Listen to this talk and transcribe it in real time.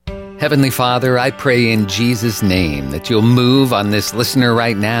Heavenly Father, I pray in Jesus' name that you'll move on this listener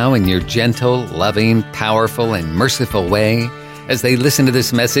right now in your gentle, loving, powerful, and merciful way as they listen to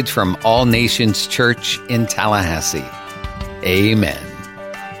this message from All Nations Church in Tallahassee. Amen.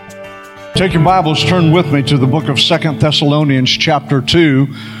 Take your Bibles, turn with me to the book of 2 Thessalonians chapter 2.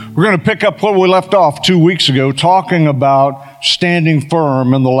 We're going to pick up where we left off 2 weeks ago, talking about standing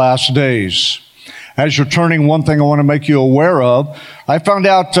firm in the last days. As you're turning, one thing I want to make you aware of, I found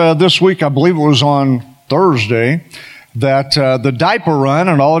out this week, I believe it was on Thursday, that the diaper run,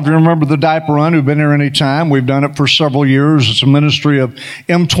 and all of you remember the diaper run who've been here any time, we've done it for several years. It's a ministry of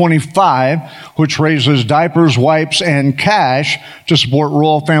M25, which raises diapers, wipes, and cash to support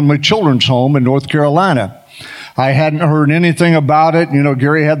Royal Family Children's Home in North Carolina. I hadn't heard anything about it. You know,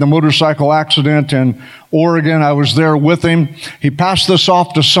 Gary had the motorcycle accident in Oregon. I was there with him. He passed this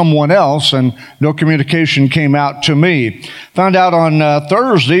off to someone else, and no communication came out to me. Found out on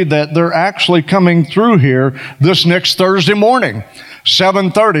Thursday that they're actually coming through here this next Thursday morning.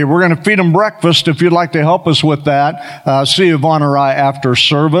 7:30. We're going to feed them breakfast if you'd like to help us with that. See Yvonne or I after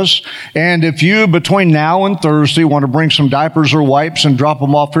service. And if you, between now and Thursday, want to bring some diapers or wipes and drop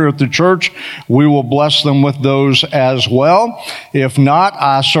them off here at the church, we will bless them with those as well. If not,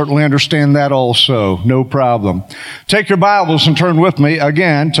 I certainly understand that also. No problem. Take your Bibles and turn with me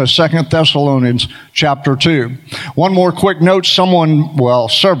again to 2 Thessalonians chapter 2. One more quick note.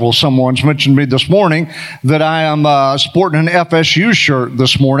 Several someone's mentioned me this morning that I am sporting an FSU shirt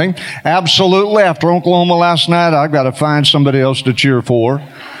this morning. Absolutely. After Oklahoma last night, I've got to find somebody else to cheer for.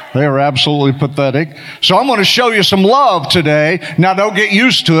 They are absolutely pathetic. So I'm going to show you some love today. Now, don't get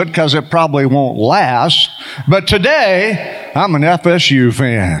used to it because it probably won't last. But today, I'm an FSU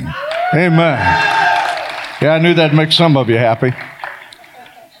fan. Amen. Yeah, I knew that'd make some of you happy.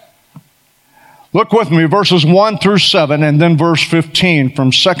 Look with me, verses 1 through 7, and then verse 15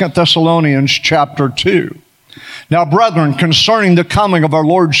 from 2 Thessalonians chapter 2. Now, brethren, concerning the coming of our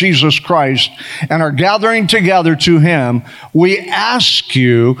Lord Jesus Christ and our gathering together to Him, we ask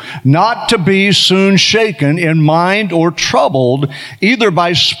you not to be soon shaken in mind or troubled, either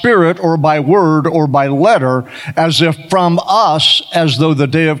by spirit or by word or by letter, as if from us, as though the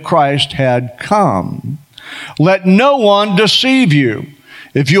day of Christ had come. Let no one deceive you.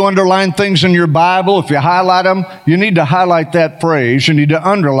 If you underline things in your Bible, if you highlight them, you need to highlight that phrase. You need to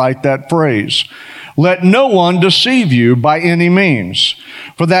underline that phrase. Let no one deceive you by any means,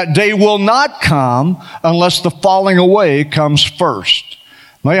 for that day will not come unless the falling away comes first.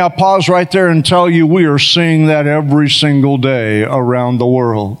 May I pause right there and tell you we are seeing that every single day around the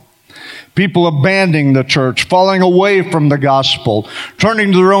world. People abandoning the church, falling away from the gospel,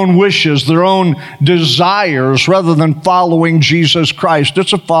 turning to their own wishes, their own desires, rather than following Jesus Christ.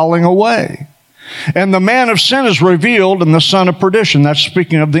 It's a falling away. And the man of sin is revealed and the son of perdition. That's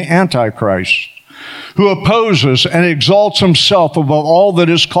speaking of the Antichrist, who opposes and exalts himself above all that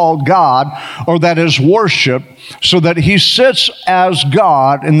is called God or that is worshiped, so that he sits as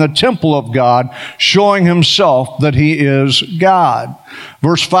God in the temple of God, showing himself that he is God.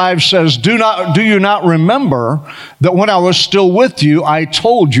 Verse 5 says, Do you not remember that when I was still with you, I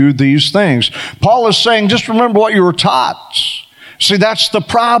told you these things? Paul is saying, just remember what you were taught. See, that's the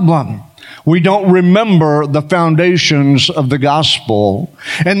problem. We don't remember the foundations of the gospel.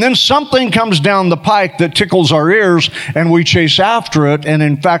 And then something comes down the pike that tickles our ears and we chase after it. And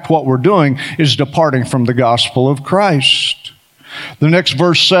in fact, what we're doing is departing from the gospel of Christ. The next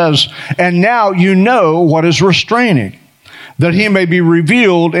verse says, And now you know what is restraining, that he may be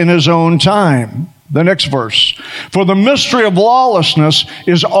revealed in his own time. The next verse, For the mystery of lawlessness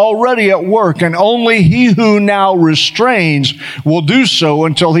is already at work, and only he who now restrains will do so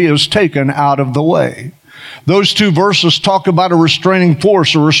until he is taken out of the way. Those two verses talk about a restraining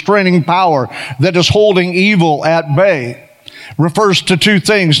force, a restraining power that is holding evil at bay. Refers to two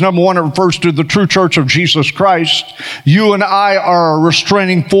things. Number one, it refers to the true church of Jesus Christ. You and I are a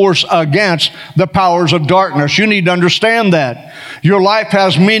restraining force against the powers of darkness. You need to understand that. Your life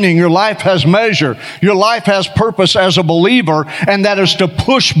has meaning. Your life has measure. Your life has purpose as a believer, and that is to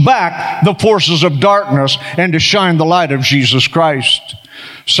push back the forces of darkness and to shine the light of Jesus Christ.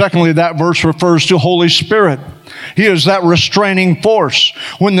 Secondly, that verse refers to Holy Spirit. He is that restraining force.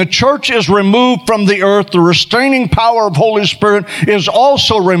 When the church is removed from the earth, the restraining power of Holy Spirit is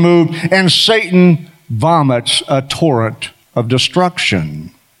also removed, and Satan vomits a torrent of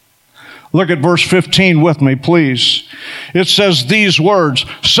destruction. Look at verse 15 with me, please. It says these words,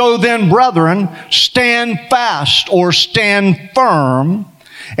 So then, brethren, stand fast or stand firm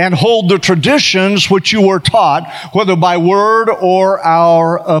and hold the traditions which you were taught, whether by word or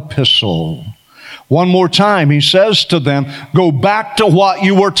our epistle. One more time, he says to them, go back to what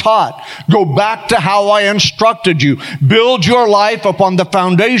you were taught. Go back to how I instructed you. Build your life upon the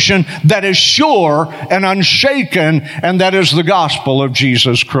foundation that is sure and unshaken, and that is the gospel of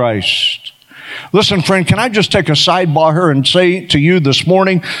Jesus Christ. Listen, friend, can I just take a sidebar here and say to you this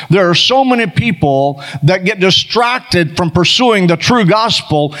morning, there are so many people that get distracted from pursuing the true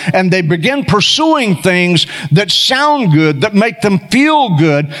gospel, and they begin pursuing things that sound good, that make them feel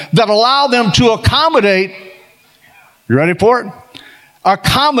good, that allow them to accommodate, you ready for it?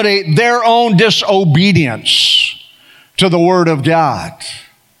 Accommodate their own disobedience to the Word of God.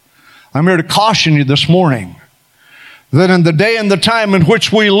 I'm here to caution you this morning that in the day and the time in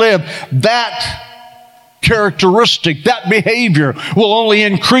which we live, that characteristic, that behavior will only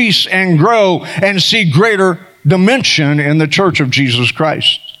increase and grow and see greater dimension in the church of Jesus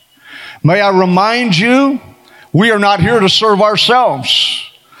Christ. May I remind you, we are not here to serve ourselves.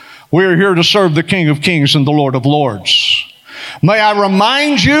 We are here to serve the King of Kings and the Lord of Lords. May I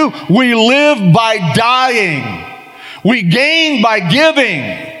remind you, we live by dying. We gain by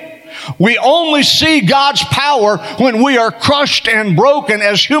giving. We only see God's power when we are crushed and broken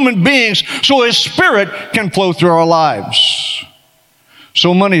as human beings so His Spirit can flow through our lives.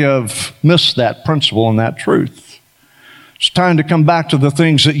 So many have missed that principle and that truth. It's time to come back to the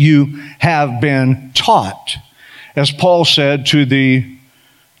things that you have been taught, as Paul said to the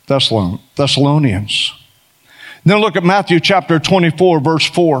Thessalonians. Then look at Matthew chapter 24, verse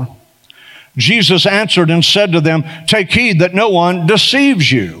 4. Jesus answered and said to them, take heed that no one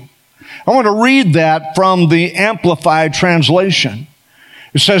deceives you. I want to read that from the Amplified Translation.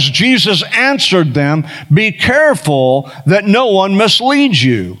 It says, Jesus answered them, be careful that no one misleads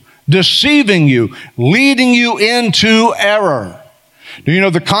you, deceiving you, leading you into error. Do you know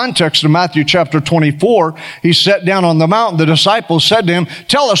the context of Matthew chapter 24? He sat down on the mountain. The disciples said to him,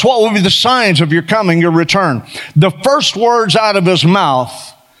 tell us what will be the signs of your coming, your return. The first words out of his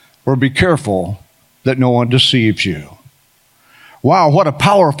mouth were, be careful that no one deceives you. Wow, what a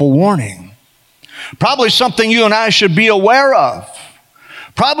powerful warning. Probably something you and I should be aware of.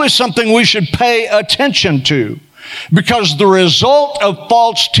 Probably something we should pay attention to. Because the result of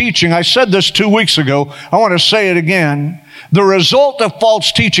false teaching, I said this 2 weeks ago, I want to say it again. The result of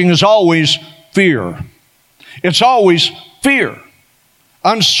false teaching is always fear. It's always fear,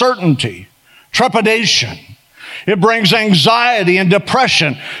 uncertainty, trepidation. It brings anxiety and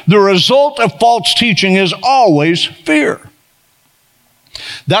depression. The result of false teaching is always fear.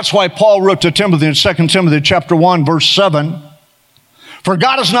 That's why Paul wrote to Timothy in 2 Timothy chapter 1, verse 7, for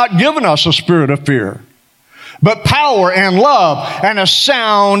God has not given us a spirit of fear, but power and love and a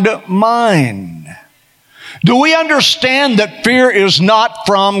sound mind. Do we understand that fear is not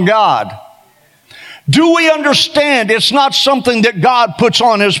from God? Do we understand it's not something that God puts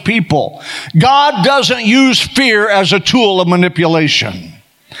on His people? God doesn't use fear as a tool of manipulation.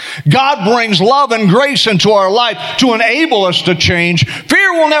 God brings love and grace into our life to enable us to change.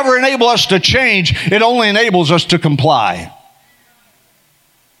 Fear will never enable us to change. It only enables us to comply.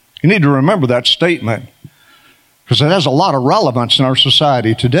 You need to remember that statement because it has a lot of relevance in our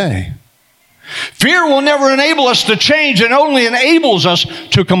society today. Fear will never enable us to change. It only enables us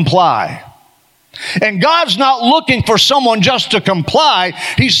to comply. And God's not looking for someone just to comply.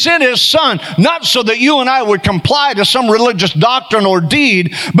 He sent His Son, not so that you and I would comply to some religious doctrine or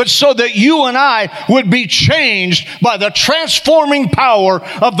deed, but so that you and I would be changed by the transforming power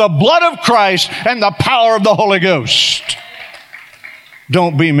of the blood of Christ and the power of the Holy Ghost.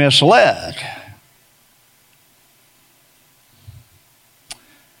 Don't be misled.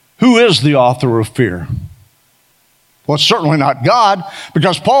 Who is the author of fear? Well, it's certainly not God,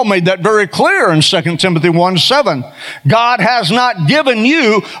 because Paul made that very clear in 2 Timothy 1:7. God has not given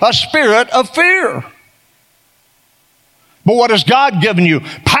you a spirit of fear. But what has God given you?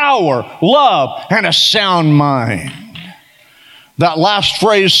 Power, love, and a sound mind. That last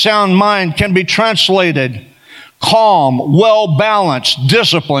phrase, sound mind, can be translated calm, well-balanced,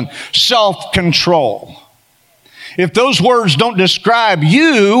 disciplined, self-control. If those words don't describe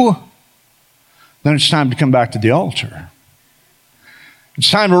you, then it's time to come back to the altar. It's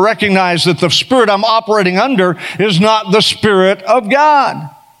time to recognize that the spirit I'm operating under is not the Spirit of God.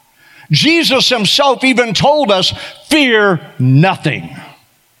 Jesus Himself even told us, fear nothing.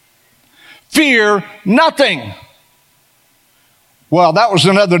 Fear nothing. Well, that was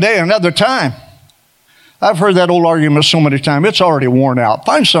another day, another time. I've heard that old argument so many times, it's already worn out.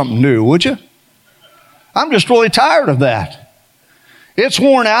 Find something new, would you? I'm just really tired of that. It's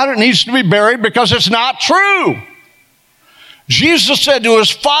worn out. It needs to be buried because it's not true. Jesus said to His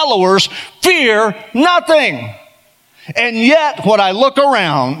followers, fear nothing. And yet, when I look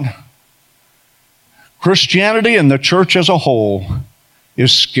around, Christianity and the church as a whole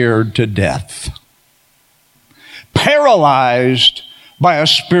is scared to death, paralyzed by a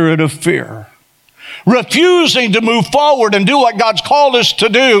spirit of fear, refusing to move forward and do what God's called us to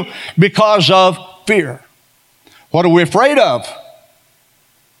do because of fear. What are we afraid of?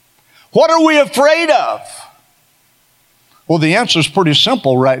 What are we afraid of? Well, the answer is pretty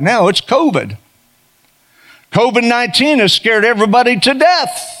simple right now. It's COVID. COVID-19 has scared everybody to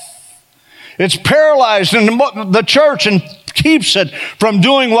death. It's paralyzed in the church and keeps it from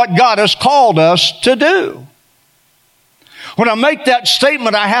doing what God has called us to do. When I make that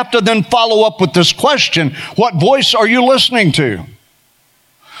statement, I have to then follow up with this question: what voice are you listening to?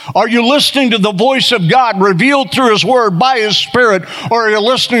 Are you listening to the voice of God revealed through His Word by His Spirit, or are you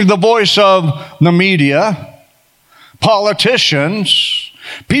listening to the voice of the media, politicians,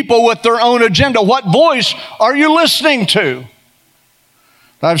 people with their own agenda? What voice are you listening to?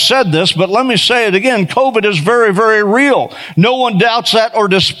 I've said this, but let me say it again. COVID is very, very real. No one doubts that or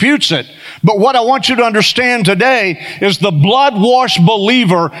disputes it. But what I want you to understand today is the blood-washed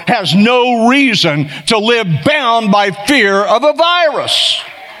believer has no reason to live bound by fear of a virus.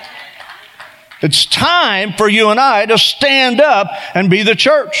 It's time for you and I to stand up and be the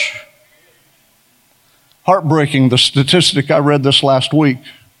church. Heartbreaking, the statistic, I read this last week,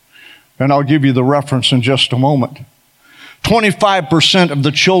 and I'll give you the reference in just a moment. 25% of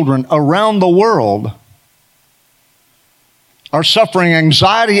the children around the world are suffering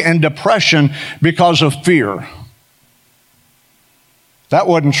anxiety and depression because of fear. That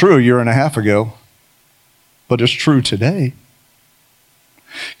wasn't true a year and a half ago, but it's true today.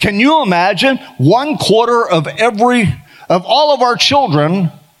 Can you imagine 1/4 of all of our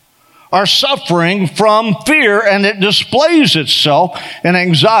children are suffering from fear, and it displays itself in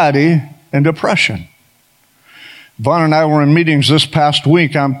anxiety and depression? Vaughn and I were in meetings this past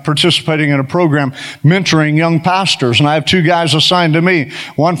week. I'm participating in a program mentoring young pastors, and I have 2 guys assigned to me,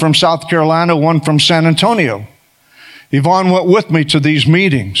 one from South Carolina, one from San Antonio. Yvonne went with me to these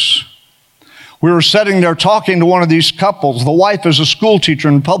meetings. We were sitting there talking to one of these couples. The wife is a school teacher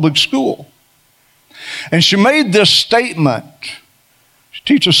in public school. And she made this statement. She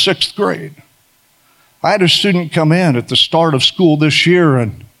teaches 6th grade. I had a student come in at the start of school this year,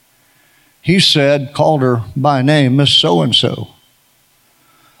 and he said, called her by name, Miss So-and-so,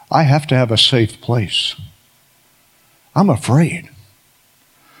 I have to have a safe place. I'm afraid.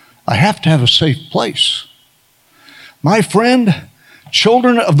 I have to have a safe place. My friend,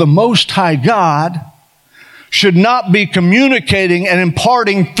 children of the Most High God should not be communicating and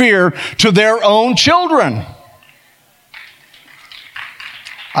imparting fear to their own children.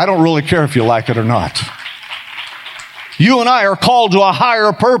 I don't really care if you like it or not. You and I are called to a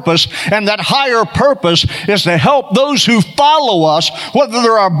higher purpose, and that higher purpose is to help those who follow us, whether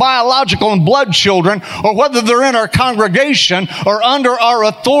they're our biological and blood children, or whether they're in our congregation or under our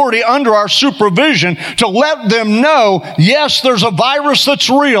authority, under our supervision, to let them know, yes, there's a virus that's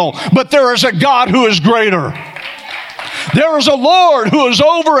real, but there is a God who is greater. There is a Lord who is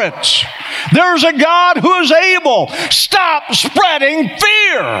over it. There is a God who is able. Stop spreading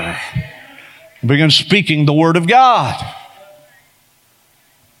fear. Begin speaking the Word of God.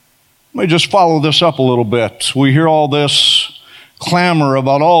 Let me just follow this up a little bit. We hear all this clamor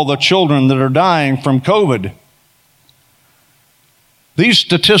about all the children that are dying from COVID. These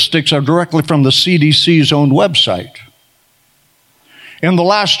statistics are directly from the CDC's own website. In the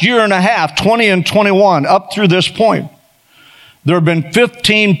last year and a half, 20 and 21, up through this point, there have been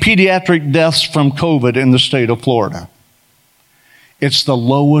 15 pediatric deaths from COVID in the state of Florida. It's the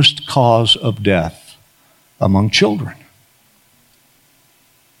lowest cause of death among children.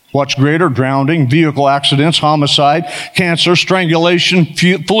 What's greater? Drowning, vehicle accidents, homicide, cancer, strangulation,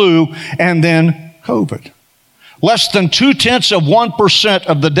 flu, and then COVID. Less than 0.2%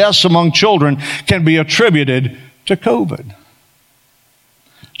 of the deaths among children can be attributed to COVID.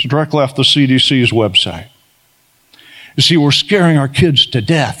 It's directly off the CDC's website. You see, we're scaring our kids to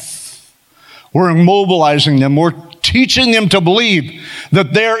death. We're immobilizing them. We're teaching them to believe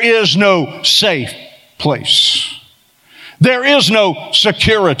that there is no safe place. There is no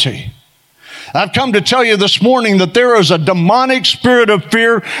security. I've come to tell you this morning that there is a demonic spirit of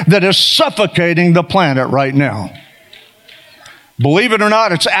fear that is suffocating the planet right now. Believe it or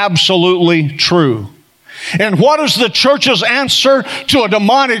not, it's absolutely true. And what is the church's answer to a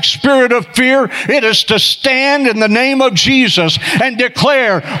demonic spirit of fear? It is to stand in the name of Jesus and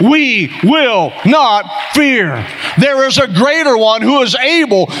declare, we will not fear. There is a greater one who is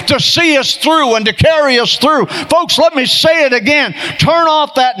able to see us through and to carry us through. Folks, let me say it again. Turn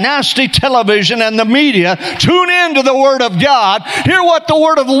off that nasty television and the media. Tune in to the Word of God. Hear what the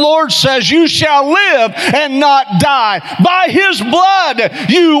Word of the Lord says. You shall live and not die. By His blood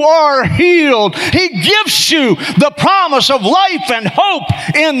you are healed. He gives you the promise of life and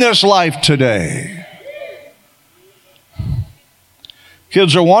hope in this life today.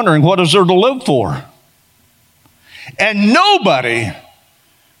 Kids are wondering, what is there to live for? And nobody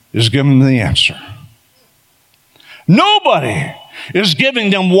is giving them the answer. Nobody is giving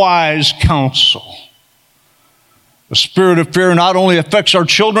them wise counsel. The spirit of fear not only affects our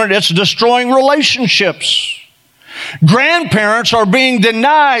children, it's destroying relationships. Grandparents are being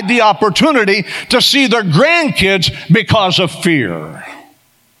denied the opportunity to see their grandkids because of fear.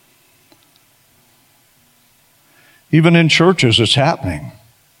 Even in churches, it's happening.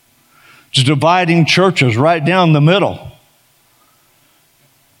 It's dividing churches right down the middle.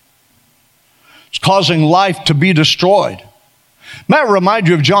 It's causing life to be destroyed. May I remind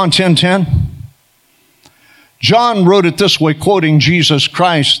you of John 10:10? John wrote it this way, quoting Jesus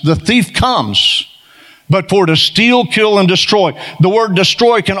Christ, "The thief comes, but for to steal, kill, and destroy." The word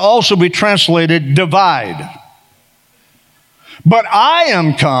destroy can also be translated divide. "But I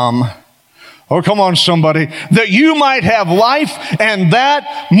am come," oh, come on, somebody, "that you might have life and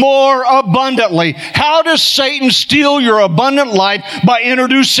that more abundantly." How does Satan steal your abundant life? By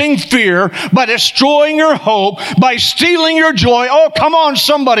introducing fear, by destroying your hope, by stealing your joy. Oh, come on,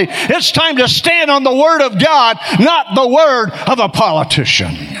 somebody. It's time to stand on the Word of God, not the word of a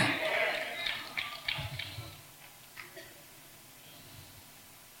politician.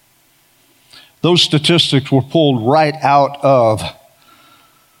 Those statistics were pulled right out of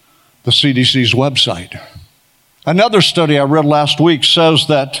the CDC's website. Another study I read last week says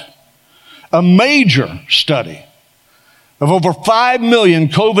that a major study of over 5 million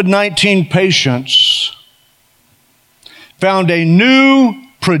COVID-19 patients found a new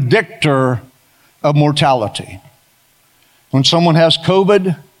predictor of mortality. When someone has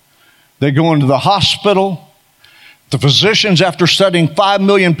COVID, they go into the hospital. The physicians, after studying 5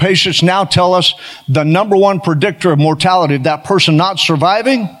 million patients, now tell us the number one predictor of mortality of that person not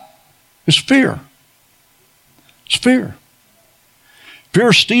surviving is fear. It's fear.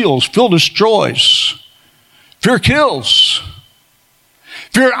 Fear steals. Fear destroys. Fear kills.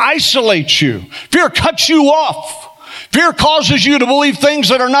 Fear isolates you. Fear cuts you off. Fear causes you to believe things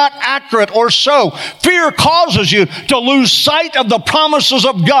that are not accurate or so. Fear causes you to lose sight of the promises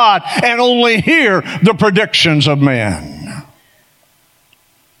of God and only hear the predictions of man.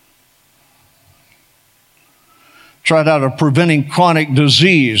 Tried out of Preventing Chronic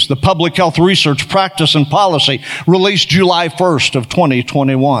Disease, the Public Health Research Practice and Policy, released July 1st of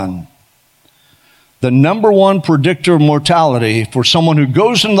 2021. The number one predictor of mortality for someone who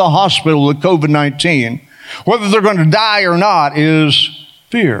goes into the hospital with COVID-19, whether they're going to die or not, is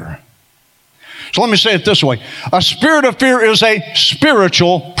fear. So let me say it this way. A spirit of fear is a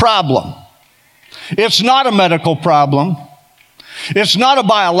spiritual problem. It's not a medical problem. It's not a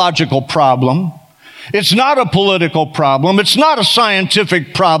biological problem. It's not a political problem. It's not a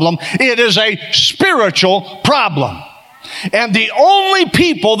scientific problem. It is a spiritual problem. And the only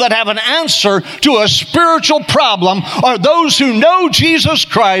people that have an answer to a spiritual problem are those who know Jesus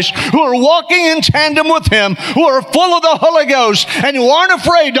Christ, who are walking in tandem with Him, who are full of the Holy Ghost, and who aren't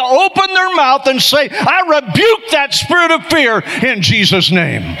afraid to open their mouth and say, "I rebuke that spirit of fear in Jesus'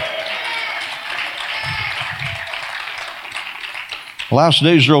 name." Last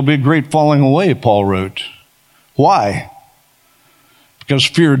days there will be a great falling away, Paul wrote. Why? Because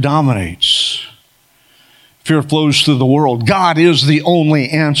fear dominates. Fear flows through the world. God is the only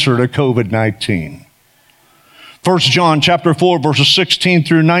answer to COVID-19. 1 John chapter 4, verses 16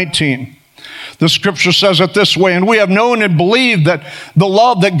 through 19. The scripture says it this way, "And we have known and believed that the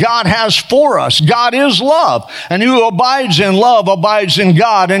love that God has for us, God is love, and who abides in love abides in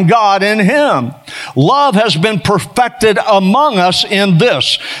God, and God in him. Love has been perfected among us in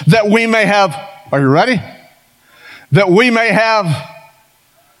this, that we may have," are you ready? That we may have,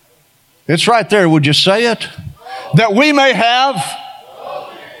 it's right there, would you say it? That we may have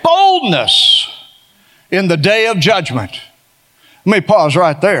boldness in the day of judgment. Let me pause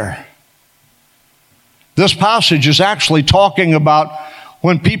right there. This passage is actually talking about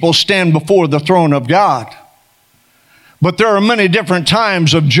when people stand before the throne of God. But there are many different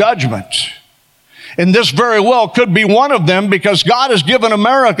times of judgment. And this very well could be one of them, because God has given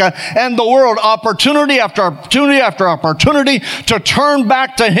America and the world opportunity after opportunity after opportunity to turn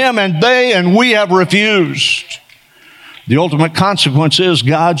back to Him, and we have refused. The ultimate consequence is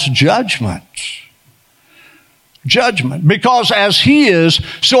God's judgment. Judgment. Because as He is,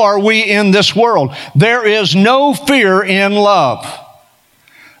 so are we in this world. There is no fear in love,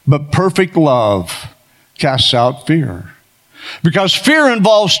 but perfect love casts out fear. Because fear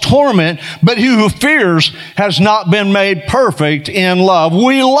involves torment, but he who fears has not been made perfect in love.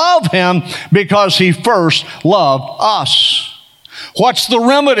 We love Him because He first loved us. What's the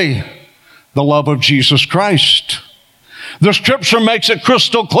remedy? The love of Jesus Christ. The Scripture makes it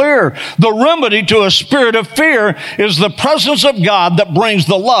crystal clear. The remedy to a spirit of fear is the presence of God that brings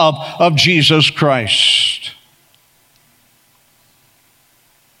the love of Jesus Christ.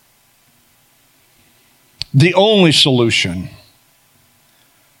 The only solution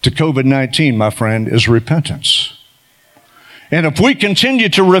to COVID-19, my friend, is repentance. And if we continue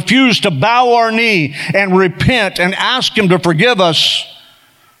to refuse to bow our knee and repent and ask Him to forgive us,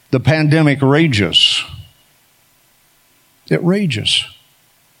 the pandemic rages. It rages.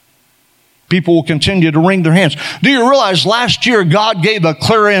 People will continue to wring their hands. Do you realize last year God gave a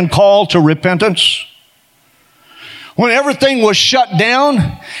clarion call to repentance? When everything was shut down,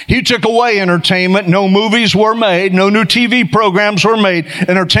 He took away entertainment. No movies were made. No new TV programs were made.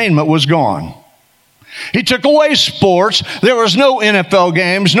 Entertainment was gone. He took away sports. There was no NFL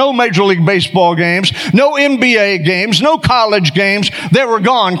games, no Major League Baseball games, no NBA games, no college games. They were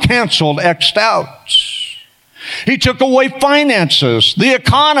gone, canceled, X'd out. He took away finances. The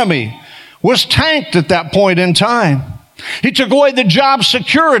economy was tanked at that point in time. He took away the job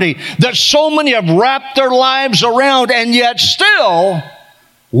security that so many have wrapped their lives around, and yet still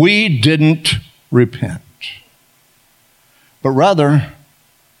we didn't repent. But rather,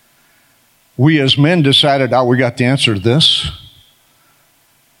 we as men decided, we got the answer to this.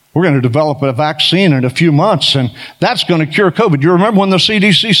 We're going to develop a vaccine in a few months, and that's going to cure COVID. Do you remember when the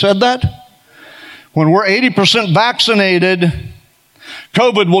CDC said that? When we're 80% vaccinated,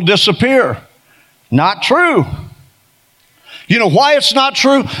 COVID will disappear. Not true. You know why it's not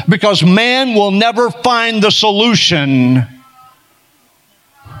true? Because man will never find the solution.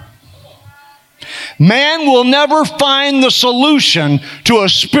 Man will never find the solution to a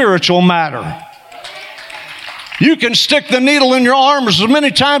spiritual matter. You can stick the needle in your arm as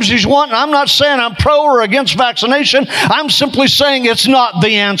many times as you want. And I'm not saying I'm pro or against vaccination. I'm simply saying it's not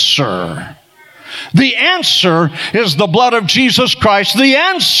the answer. The answer is the blood of Jesus Christ. The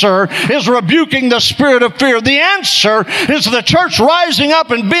answer is rebuking the spirit of fear. The answer is the church rising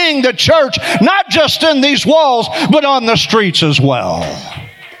up and being the church, not just in these walls, but on the streets as well.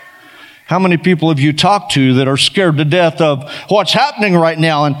 How many people have you talked to that are scared to death of what's happening right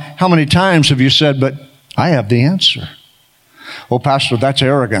now? And how many times have you said, but I have the answer? Well, Pastor, that's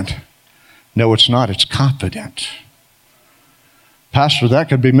arrogant. No, it's not. It's confident. Pastor, that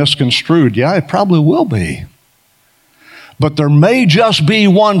could be misconstrued. Yeah, it probably will be. But there may just be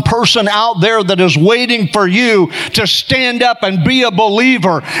one person out there that is waiting for you to stand up and be a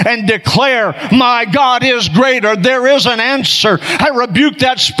believer and declare, my God is greater. There is an answer. I rebuke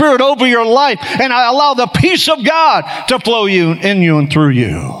that spirit over your life, and I allow the peace of God to flow in you and through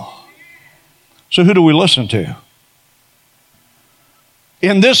you. So who do we listen to?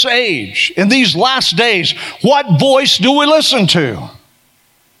 In this age, in these last days, what voice do we listen to?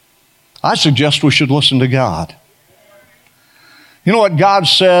 I suggest we should listen to God. You know what God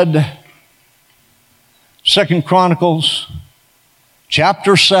said? 2 Chronicles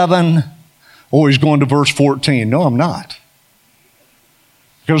chapter 7. Oh, he's going to verse 14. No, I'm not.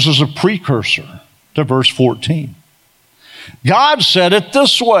 Because there's a precursor to verse 14. God said it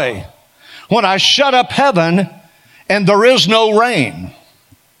this way: when I shut up heaven and there is no rain,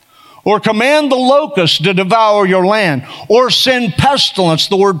 or command the locust to devour your land, or send pestilence.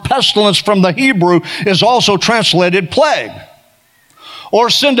 The word pestilence from the Hebrew is also translated plague. Or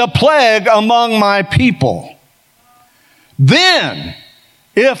send a plague among my people. Then,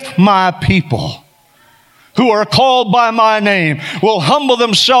 if my people, who are called by my name, will humble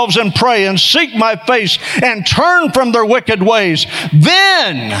themselves and pray and seek my face and turn from their wicked ways,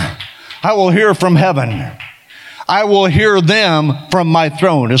 then I will hear from heaven. I will hear them from my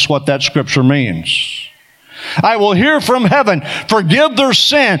throne, is what that scripture means. I will hear from heaven, forgive their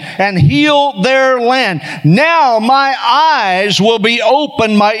sin, and heal their land. Now my eyes will be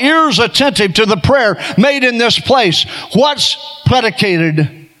open, my ears attentive to the prayer made in this place. What's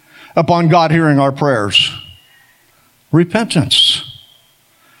predicated upon God hearing our prayers? Repentance.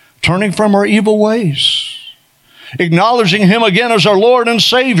 Turning from our evil ways. acknowledging Him again as our Lord and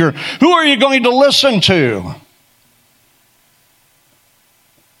Savior. Who are you going to listen to?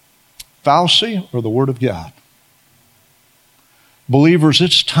 Fallacy or the Word of God? Believers,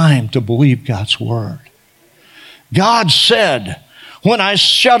 it's time to believe God's Word. God said, when I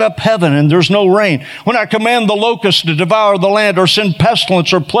shut up heaven and there's no rain, when I command the locusts to devour the land or send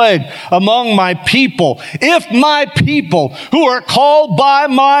pestilence or plague among my people, if my people who are called by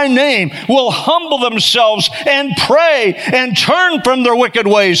my name will humble themselves and pray and turn from their wicked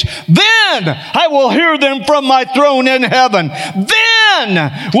ways, then I will hear them from my throne in heaven.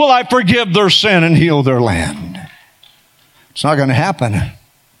 Then will I forgive their sin and heal their land. It's not going to happen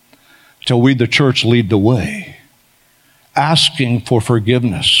until we, the church, lead the way, asking for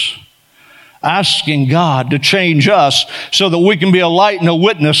forgiveness, asking God to change us so that we can be a light and a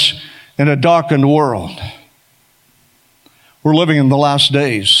witness in a darkened world. We're living in the last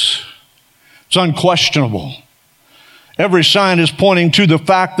days. It's unquestionable. Every sign is pointing to the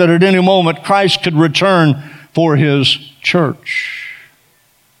fact that at any moment Christ could return for His church.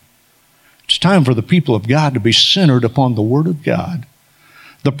 It's time for the people of God to be centered upon the Word of God,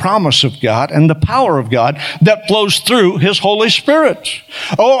 the promise of God, and the power of God that flows through His Holy Spirit.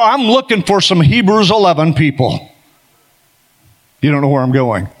 Oh, I'm looking for some Hebrews 11 people. You don't know where I'm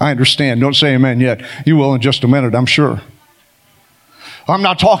going. I understand. Don't say amen yet. You will in just a minute, I'm sure. I'm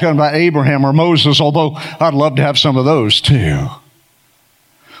not talking about Abraham or Moses, although I'd love to have some of those too.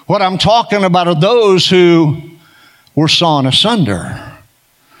 What I'm talking about are those who were sawn asunder.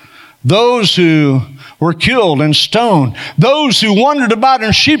 Those who were killed and stoned. Those who wandered about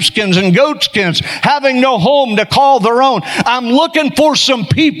in sheepskins and goatskins, having no home to call their own. I'm looking for some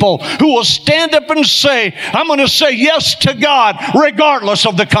people who will stand up and say, I'm going to say yes to God regardless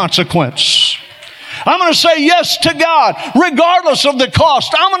of the consequence. I'm going to say yes to God regardless of the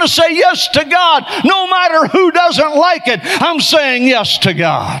cost. I'm going to say yes to God no matter who doesn't like it. I'm saying yes to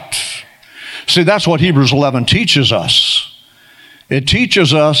God. See, that's what Hebrews 11 teaches us. It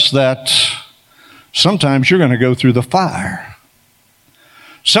teaches us that sometimes you're going to go through the fire.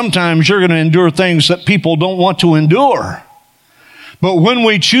 Sometimes you're going to endure things that people don't want to endure. But when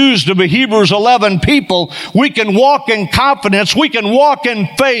we choose to be Hebrews 11 people, we can walk in confidence, we can walk in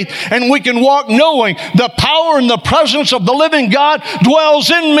faith, and we can walk knowing the power and the presence of the living God dwells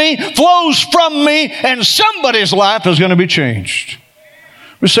in me, flows from me, and somebody's life is going to be changed.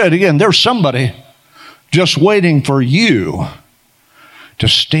 We say it again, there's somebody just waiting for you to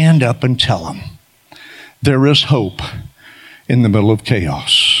stand up and tell them there is hope in the middle of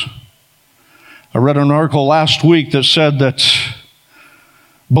chaos. I read an article last week that said that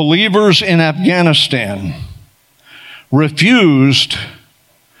believers in Afghanistan refused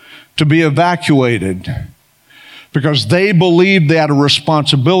to be evacuated because they believed they had a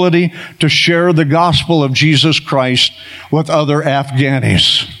responsibility to share the gospel of Jesus Christ with other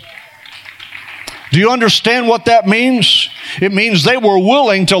Afghanis. Do you understand what that means? It means they were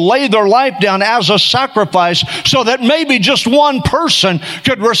willing to lay their life down as a sacrifice so that maybe just one person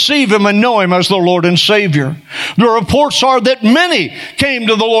could receive Him and know Him as their Lord and Savior. The reports are that many came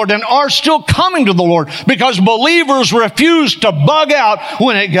to the Lord and are still coming to the Lord because believers refused to bug out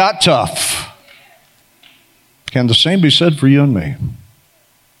when it got tough. Can the same be said for you and me?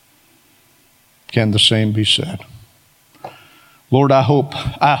 Can the same be said? Lord, I hope,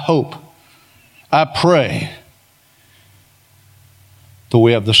 I pray that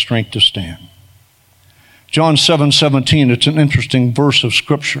we have the strength to stand. John 7:17, it's an interesting verse of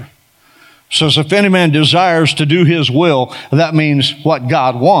Scripture. It says, if any man desires to do his will, that means what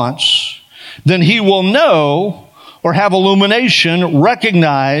God wants, then he will know or have illumination,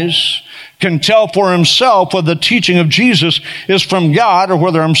 recognize, can tell for himself whether the teaching of Jesus is from God or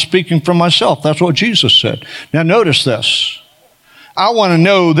whether I'm speaking from myself. That's what Jesus said. Now notice this. I want to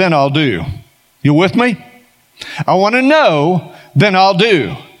know, then I'll do. You with me? I want to know, then I'll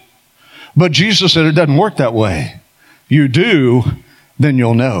do. But Jesus said it doesn't work that way. You do, then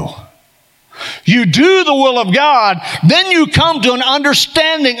you'll know. You do the will of God, then you come to an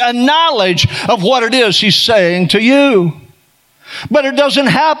understanding, a knowledge of what it is He's saying to you. But it doesn't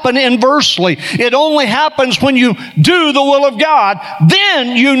happen inversely. It only happens when you do the will of God.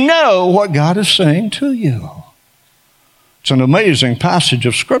 Then you know what God is saying to you. It's an amazing passage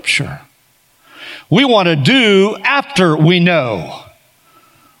of Scripture. We want to do after we know.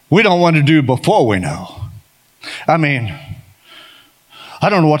 We don't want to do before we know. I mean, I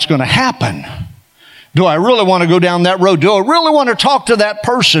don't know what's going to happen. Do I really want to go down that road? Do I really want to talk to that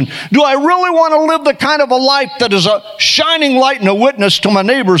person? Do I really want to live the kind of a life that is a shining light and a witness to my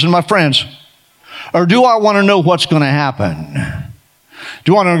neighbors and my friends? Or do I want to know what's going to happen?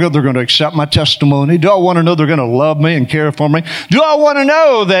 Do I want to know they're going to accept my testimony? Do I want to know they're going to love me and care for me? Do I want to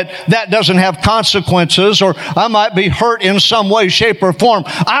know that that doesn't have consequences or I might be hurt in some way, shape, or form?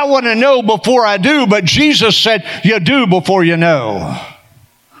 I want to know before I do, but Jesus said, you do before you know.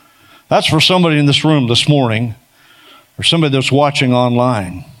 That's for somebody in this room this morning or somebody that's watching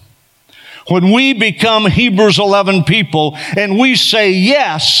online. When we become Hebrews 11 people and we say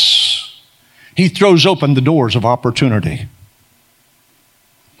yes, He throws open the doors of opportunity.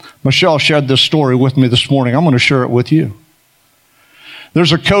 Michelle shared this story with me this morning. I'm going to share it with you.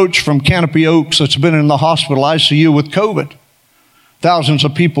 There's a coach from Canopy Oaks that's been in the hospital ICU with COVID. Thousands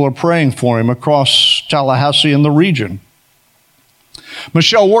of people are praying for him across Tallahassee and the region.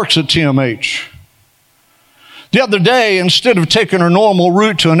 Michelle works at TMH. The other day, instead of taking her normal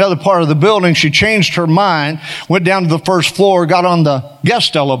route to another part of the building, she changed her mind, went down to the first floor, got on the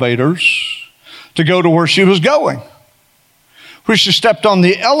guest elevators to go to where she was going. When she stepped on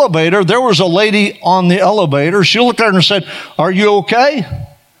the elevator, there was a lady on the elevator. She looked at her and said, "Are you okay?"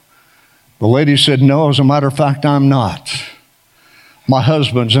 The lady said, "No, as a matter of fact, I'm not. My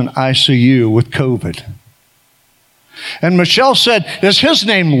husband's in ICU with COVID." And Michelle said, "Is his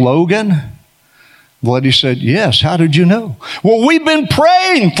name Logan?" The lady said, "Yes. How did you know?" "Well, we've been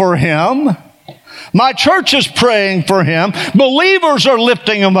praying for him. My church is praying for him. Believers are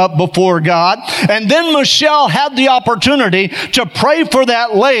lifting him up before God." And then Michelle had the opportunity to pray for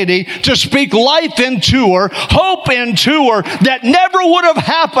that lady, to speak life into her, hope into her that never would have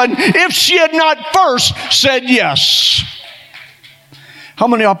happened if she had not first said yes. How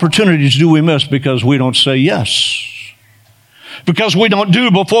many opportunities do we miss because we don't say yes? Because we don't do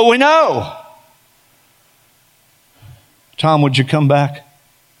before we know? Tom, would you come back?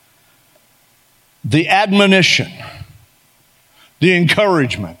 The admonition, the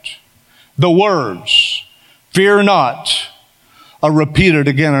encouragement, the words, "Fear not," are repeated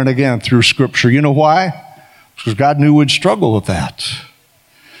again and again through Scripture. You know why? Because God knew we'd struggle with that.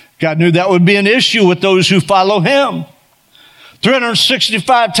 God knew that would be an issue with those who follow Him.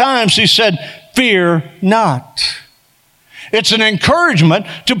 365 times He said, "Fear not." It's an encouragement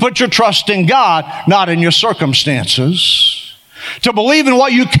to put your trust in God, not in your circumstances. To believe in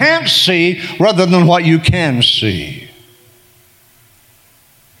what you can't see rather than what you can see.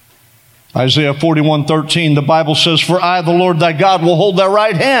 Isaiah 41:13, the Bible says, "For I, the Lord thy God, will hold thy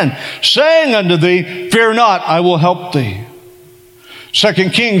right hand, saying unto thee, Fear not, I will help thee."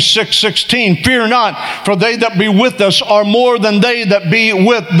 2 Kings 6:16, "Fear not, for they that be with us are more than they that be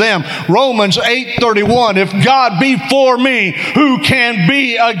with them." Romans 8:31, "If God be for me, who can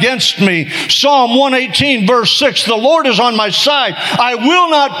be against me?" Psalm 118 verse 6, "The Lord is on my side. I will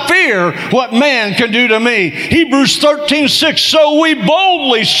not fear what man can do to me." Hebrews 13:6, "So we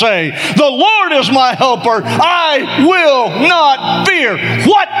boldly say, The Lord is my helper. I will not fear.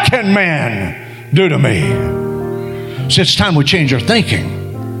 What can man do to me?" So it's time we change our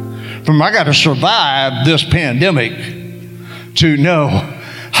thinking from "I got to survive this pandemic" to "No,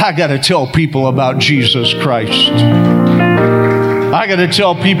 I got to tell people about Jesus Christ. I got to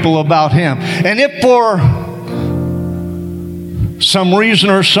tell people about Him. And if for some reason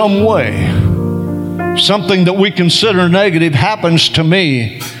or some way, something that we consider negative happens to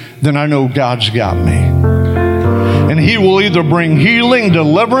me, then I know God's got me. And He will either bring healing,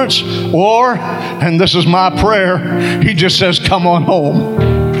 deliverance, or, and this is my prayer, He just says, "Come on home.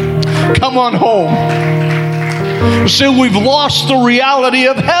 Come on home." See, we've lost the reality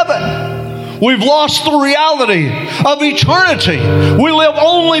of heaven. We've lost the reality of eternity. We live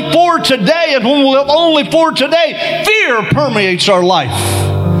only for today, and when we live only for today, fear permeates our life.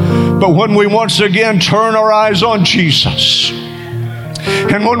 But when we once again turn our eyes on Jesus,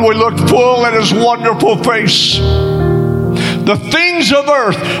 and when we look full at His wonderful face, the things of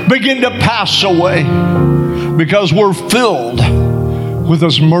earth begin to pass away because we're filled with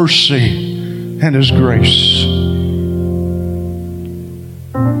His mercy and His grace.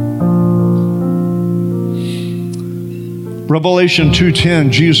 Revelation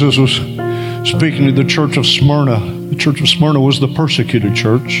 2:10, Jesus was speaking to the church of Smyrna. The church of Smyrna was the persecuted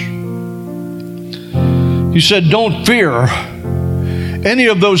church. He said, "Don't fear any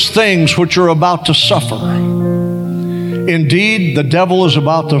of those things which are about to suffer. Indeed, the devil is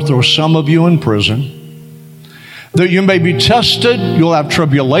about to throw some of you in prison, that you may be tested. You'll have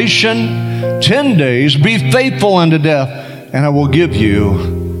tribulation 10 days. Be faithful unto death, and I will give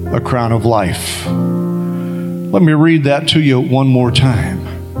you a crown of life." Let me read that to you one more time.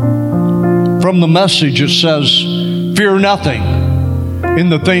 From the Message, it says, "Fear nothing in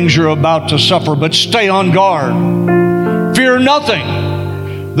the things you're about to suffer, but stay on guard. Fear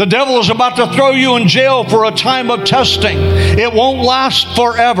nothing, The devil is about to throw you in jail for a time of testing. It won't last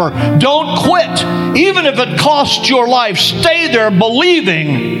forever. Don't quit. Even if it costs your life, stay there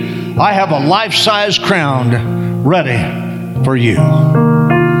believing I have a life-size crown ready for you.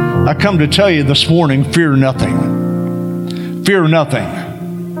 I come to tell you this morning, fear nothing. Fear nothing.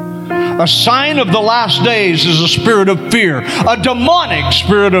 A sign of the last days is a spirit of fear. A demonic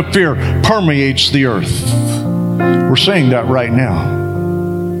spirit of fear permeates the earth. We're seeing that right now.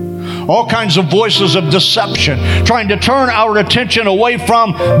 All kinds of voices of deception trying to turn our attention away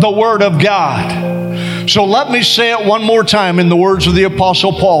from the Word of God. So let me say it one more time in the words of the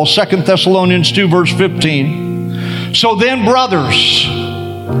Apostle Paul, 2 Thessalonians 2, verse 15. So then, brothers,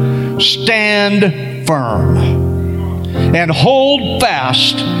 stand firm and hold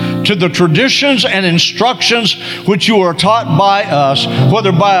fast to the traditions and instructions which you are taught by us,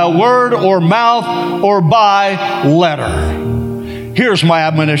 whether by a word or mouth or by letter. Here's my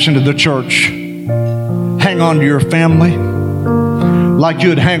admonition to the church. Hang on to your family like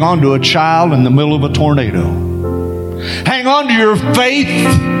you'd hang on to a child in the middle of a tornado. Hang on to your faith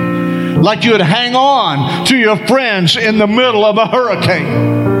like you'd hang on to your friends in the middle of a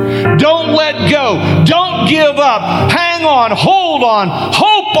hurricane. Don't let go. Don't give up. Hang on. Hold on.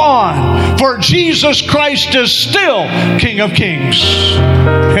 Hope on. For Jesus Christ is still King of Kings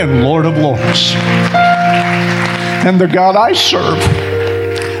and Lord of Lords. And the God I serve,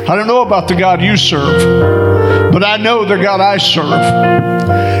 I don't know about the God you serve, but I know the God I serve.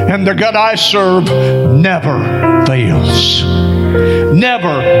 And the God I serve never fails,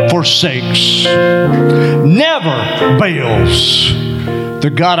 never forsakes, never bails. The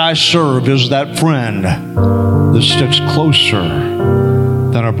God I serve is that friend that sticks closer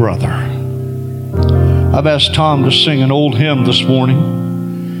than a brother. I've asked Tom to sing an old hymn this morning.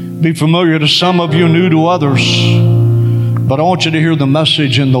 Be familiar to some of you, new to others. But I want you to hear the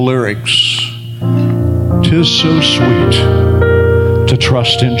message in the lyrics. 'Tis so sweet to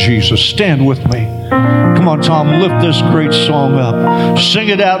trust in Jesus. Stand with me. Come on, Tom, lift this great song up. Sing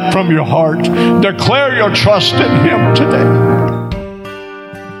it out from your heart. Declare your trust in Him today.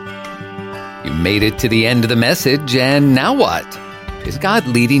 You made it to the end of the message, and now what? Is God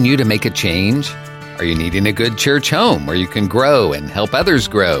leading you to make a change? Are you needing a good church home where you can grow and help others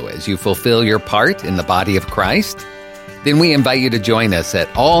grow as you fulfill your part in the body of Christ? Then we invite you to join us at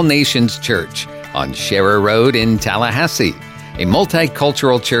All Nations Church on Sharer Road in Tallahassee, a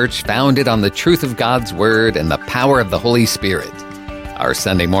multicultural church founded on the truth of God's Word and the power of the Holy Spirit. Our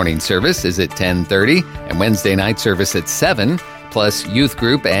Sunday morning service is at 10:30 and Wednesday night service at 7, plus youth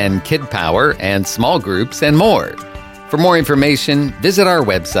group and kid power and small groups and more. For more information, visit our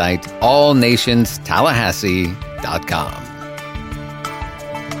website, allnationstallahassee.com.